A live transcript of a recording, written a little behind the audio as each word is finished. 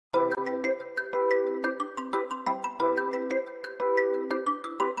The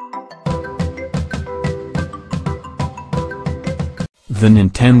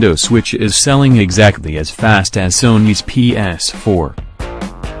Nintendo Switch is selling exactly as fast as Sony's PS4.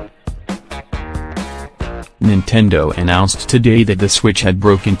 Nintendo announced today that the Switch had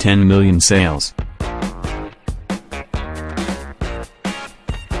broken 10 million sales.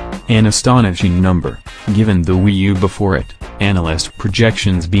 An astonishing number, given the Wii U before it, analyst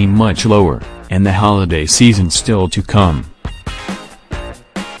projections being much lower, and the holiday season still to come.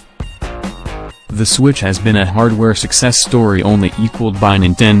 The Switch has been a hardware success story only equaled by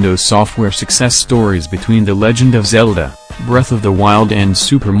Nintendo's software success stories between The Legend of Zelda, Breath of the Wild and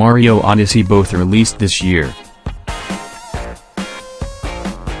Super Mario Odyssey, both released this year.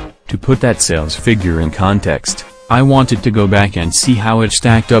 To put that sales figure in context, I wanted to go back and see how it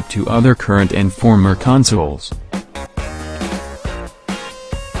stacked up to other current and former consoles.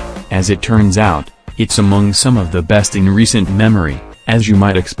 As it turns out, it's among some of the best in recent memory, as you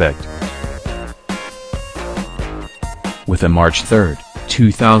might expect. With a March 3,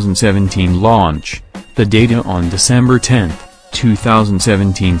 2017 launch, the data on December 10,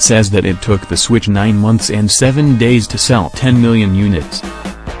 2017 says that it took the Switch 9 months and 7 days to sell 10 million units.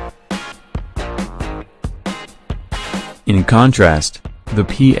 In contrast, the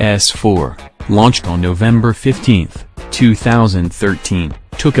PS4, launched on November 15, 2013,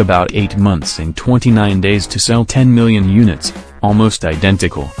 took about 8 months and 29 days to sell 10 million units, almost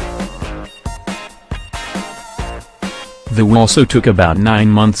identical. The Wii also took about 9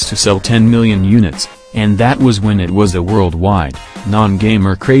 months to sell 10 million units, and that was when it was a worldwide,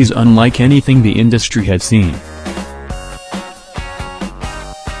 non-gamer craze unlike anything the industry had seen.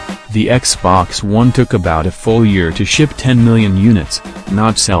 The Xbox One took about a full year to ship 10 million units,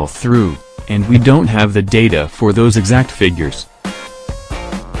 not sell through, and we don't have the data for those exact figures.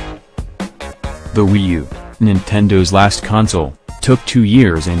 The Wii U, Nintendo's last console, took 2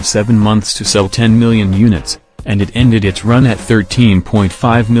 years and 7 months to sell 10 million units, and it ended its run at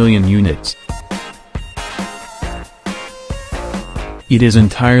 13.5 million units. It is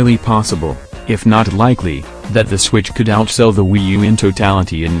entirely possible, if not likely, that the Switch could outsell the Wii U in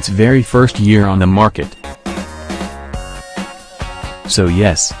totality in its very first year on the market. So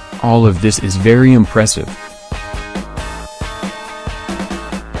yes, all of this is very impressive.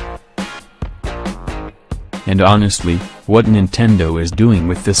 And honestly, what Nintendo is doing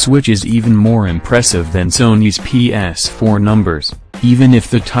with the Switch is even more impressive than Sony's PS4 numbers, even if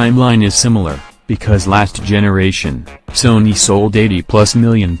the timeline is similar, because last generation, Sony sold 80+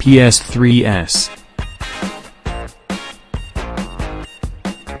 million PS3s.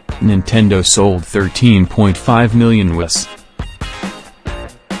 Nintendo sold 13.5 million Wii's.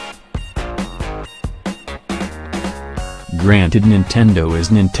 Granted, Nintendo is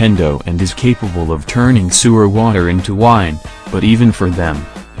Nintendo and is capable of turning sewer water into wine, but even for them,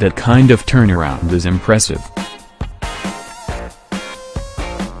 that kind of turnaround is impressive.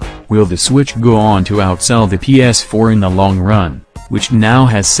 Will the Switch go on to outsell the PS4 in the long run, which now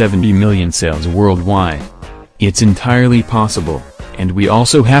has 70 million sales worldwide? It's entirely possible, and we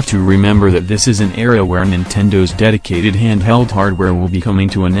also have to remember that this is an era where Nintendo's dedicated handheld hardware will be coming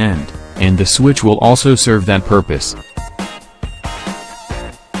to an end, and the Switch will also serve that purpose.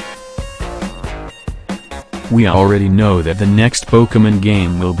 We already know that the next Pokémon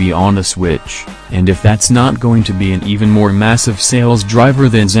game will be on the Switch, and if that's not going to be an even more massive sales driver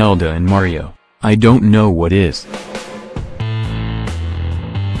than Zelda and Mario, I don't know what is.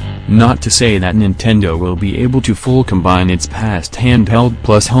 Not to say that Nintendo will be able to full combine its past handheld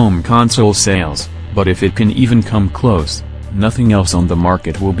plus home console sales, but if it can even come close, nothing else on the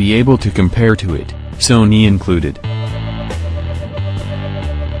market will be able to compare to it, Sony included.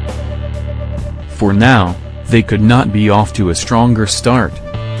 For now, they could not be off to a stronger start.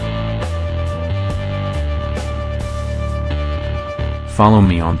 Follow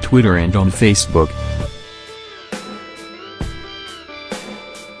me on Twitter and on Facebook.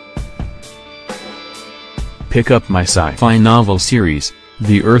 Pick up my sci-fi novel series,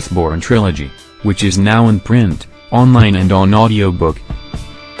 The Earthborn Trilogy, which is now in print, online and on audiobook.